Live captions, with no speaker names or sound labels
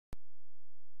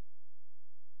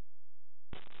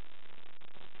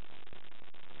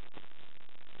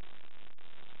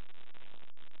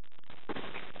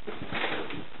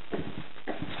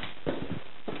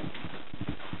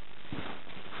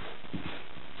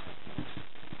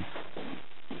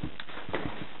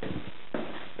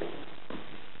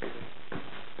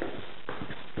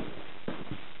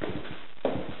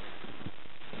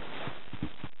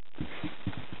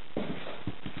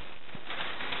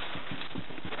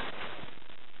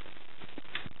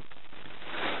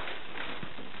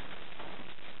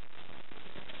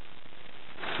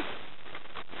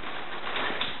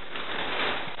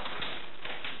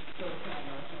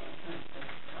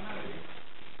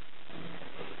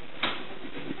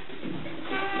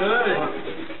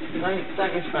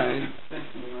Take his phone.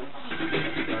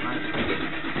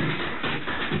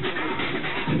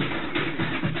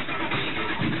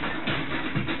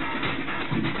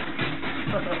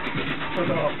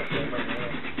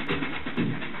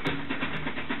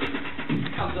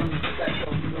 Comes on the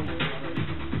spectrum.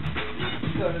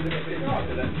 Still a little bit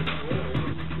harder then.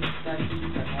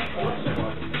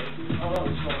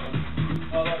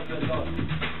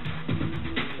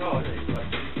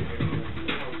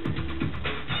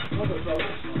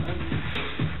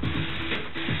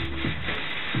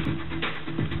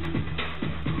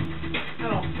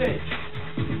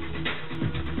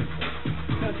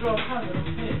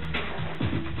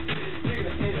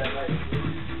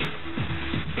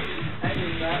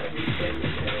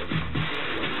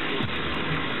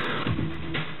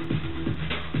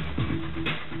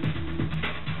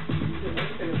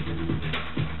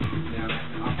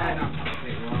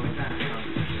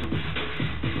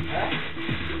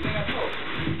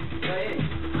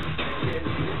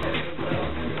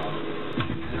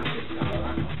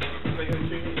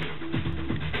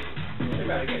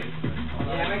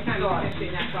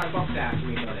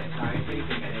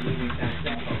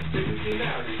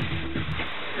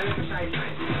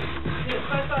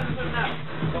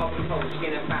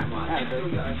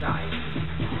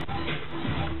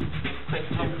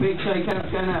 Big shake out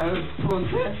going out of prawn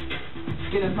test.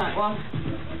 Skin and fat one.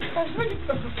 That's really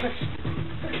professional.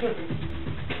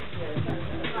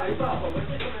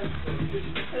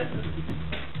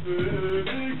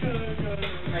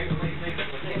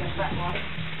 Skin and fat one.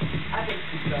 I think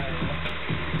so.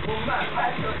 Well, man,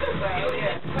 that's not so well,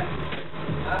 yeah.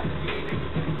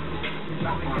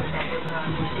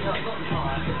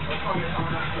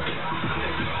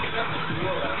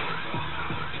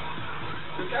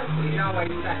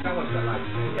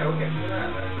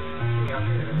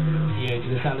 Yeah, to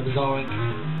the sound of the Zorin.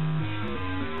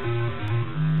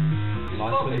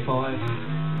 Line 25.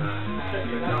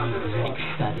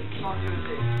 Ecstatic.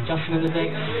 Justin and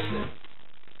AdamB.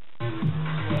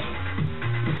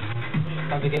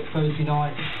 Don't forget Thursday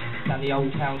night down the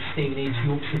Old Town, Stevenage,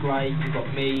 Yorkshire Grey. You've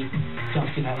got me,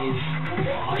 Justin, that is,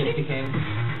 Majestic M.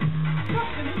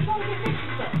 Justin, it's not the next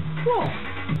stuff. What?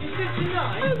 It's 59.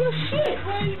 Oh, well, shit.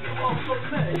 Where you got off from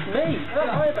me? It's me. Don't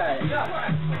worry about it.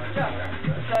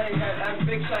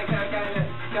 Big shake out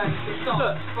going to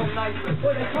start from neighbours.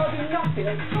 Well, they can't do nothing.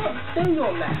 They can't do you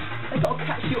on that. They've got to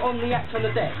catch you on the act on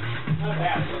the deck.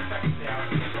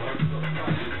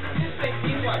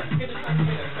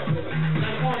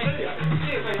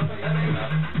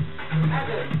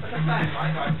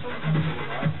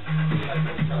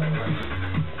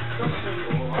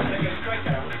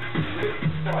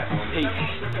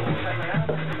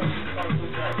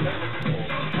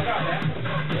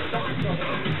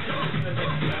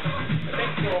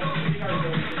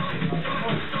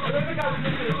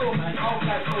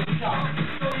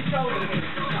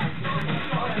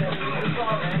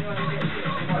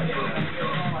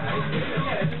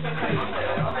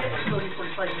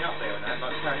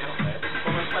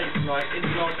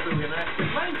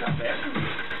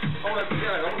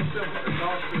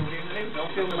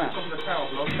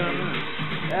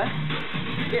 Yeah?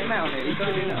 Get him out of here, he's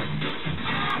good enough.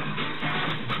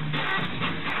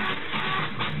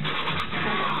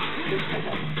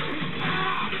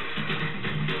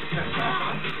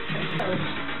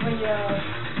 You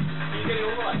getting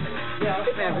alright? Yeah, I'll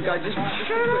sit there and go, just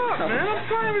shut up, man, I'm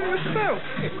playing with myself.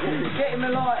 Get him a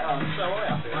lighter. So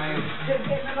get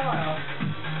him a lighter.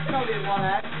 Hold it in one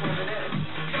hand for a minute.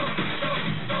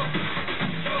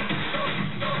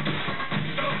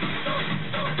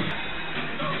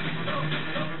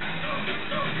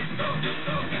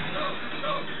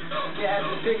 Yeah,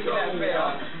 the big that bit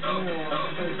up.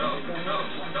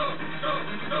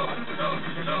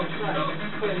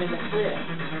 Put him in the clear.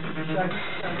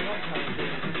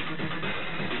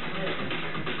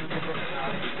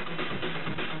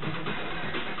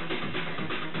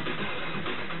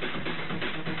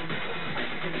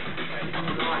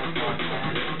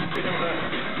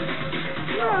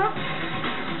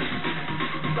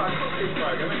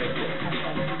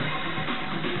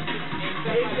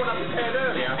 He's one I prepared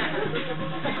earlier.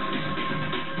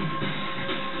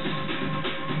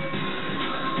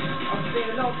 I'm seeing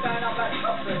a lot going up that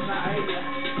top there, Matt.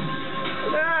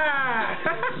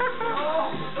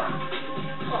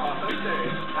 Oh, okay.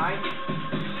 Nice.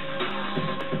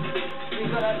 You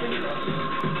got that window?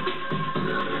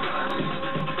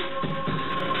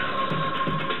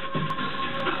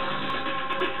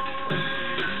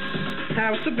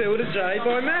 How to Build a J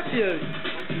by Matthew.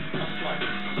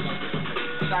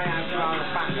 Stay out on the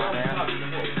back one there.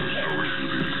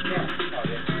 Yeah.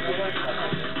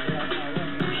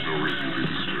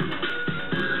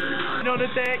 the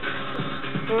deck.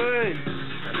 Oi.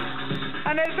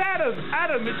 And there's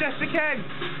Adam, Majestic M,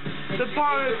 the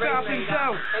pirate stuff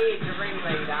himself. He is the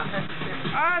ringleader.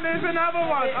 And there's another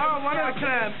one. Oh, one of the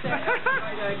clams.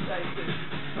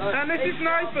 And this is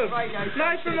Nathan.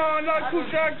 Nathan, our local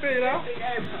drug dealer.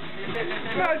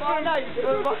 Nathan.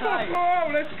 Oh,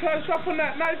 let's close up on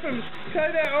that. Nathan, okay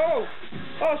there. Oh,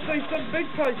 see some big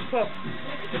face pup.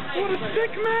 What a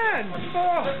sick man.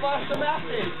 Oh.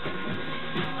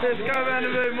 Let's go around the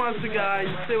room once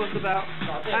again, see what's about.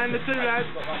 And the two lads.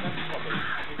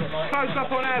 Close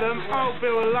up on Adam. Oh,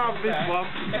 Bill will love this one.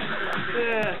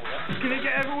 Yeah. Can you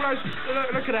get all those?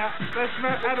 Look at that.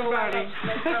 That's Adam Barry.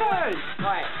 Hey.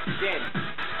 Right, Jim.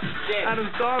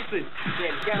 Adam's dancing.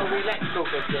 Jim, get all the electrical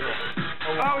bits in it.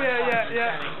 Oh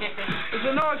yeah. There's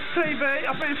a nice TV.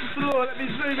 I think it's the Laura. Let me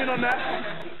zoom in on that.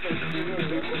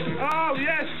 Oh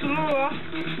yes, the Laura.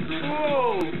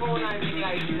 Whoa. Pornos in the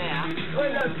ocean now.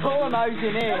 Look, pornos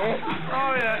in here.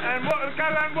 Oh yeah. And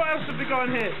what else have we got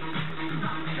in here?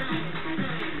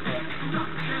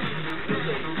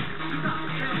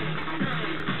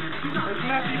 There's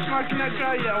Matthew smoking that J,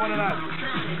 yeah, one of those.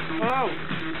 Oh.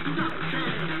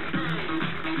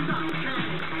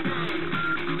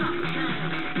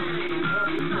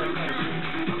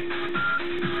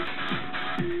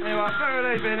 Anyway, I'm very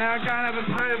leaving now. Go and have a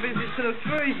pay a visit to the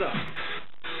freezer.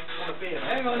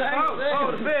 Hang on. Oh,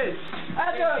 the beers.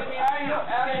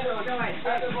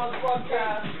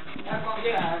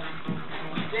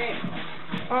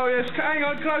 Oh yes, hang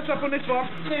on, close up on this one.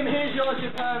 Tim, here's your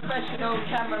professional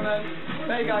cameraman.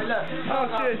 There you go, look. Oh,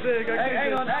 cheers, there you go.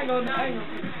 Hang on.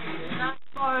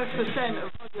 5% of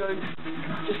volume.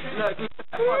 Just look,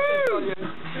 5% volume.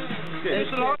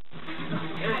 It's a lot.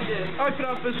 Open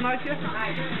up this, mate, yeah?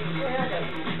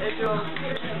 There's your...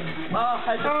 Oh,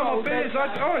 my beers.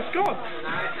 Oh, it's gone.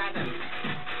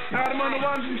 Adam on the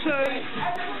ones and twos.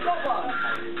 Adam's got one.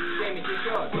 Jamie, it's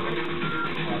yours.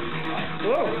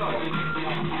 Whoa,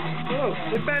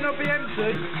 it better not be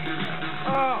empty.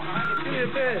 Oh, give me a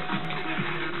beer.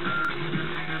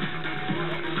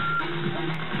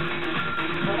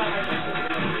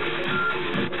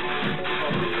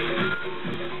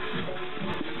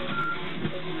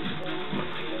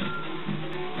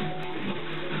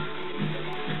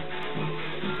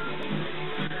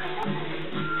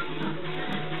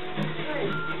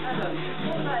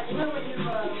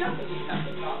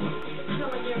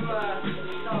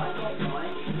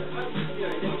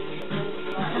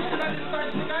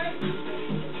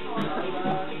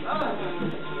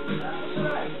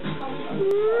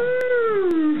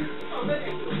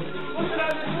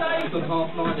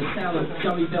 Half line, the sound of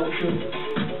Joey Beltram.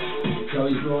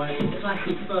 Joey's right.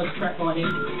 Classic first track by him.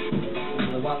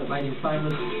 The one that made him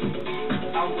famous.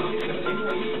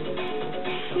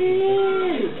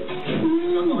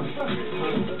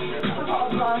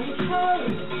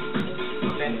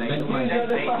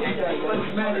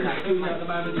 Man in the studio at the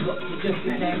moment, he's got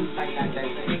Justin and AdamB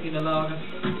kicking the lager.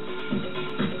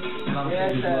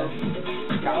 Yes, sir.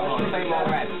 Come on, 2 more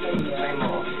reps. 2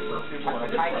 more.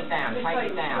 Take it down.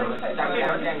 Take down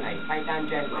gently. Take down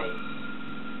gently.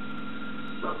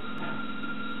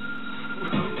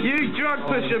 You drug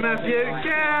pusher, Matthew. Get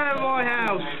out of my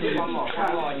house. One more.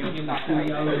 Come on, you'll be like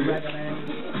that.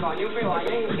 Come on, you'll be like,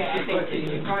 you can get addicted.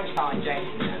 You can't start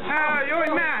injecting. Oh,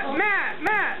 you're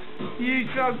Matt. You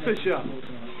drug pusher.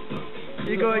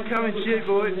 You got it coming to you,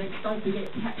 boy. Don't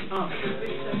forget catch up.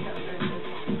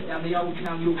 Down the old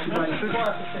town Yorkshire Race.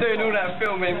 Doing all that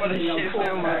filming, what a shit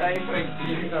film, mate.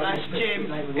 That's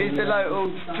Jim, he's the local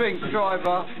drink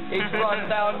driver. He's run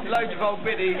down loads of old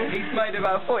biddies. He's made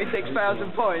about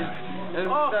 46,000 points. And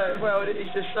well,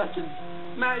 he's just such a...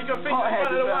 Matt, you got fingers in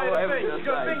front of the way of the feet. You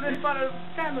got fingers in front of the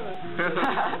camera.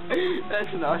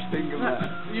 That's a nice finger, Matt.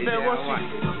 You better watch it.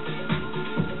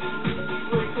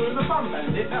 We're calling the fun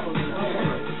bandit, that was it.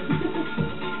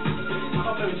 I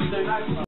thought we should do that.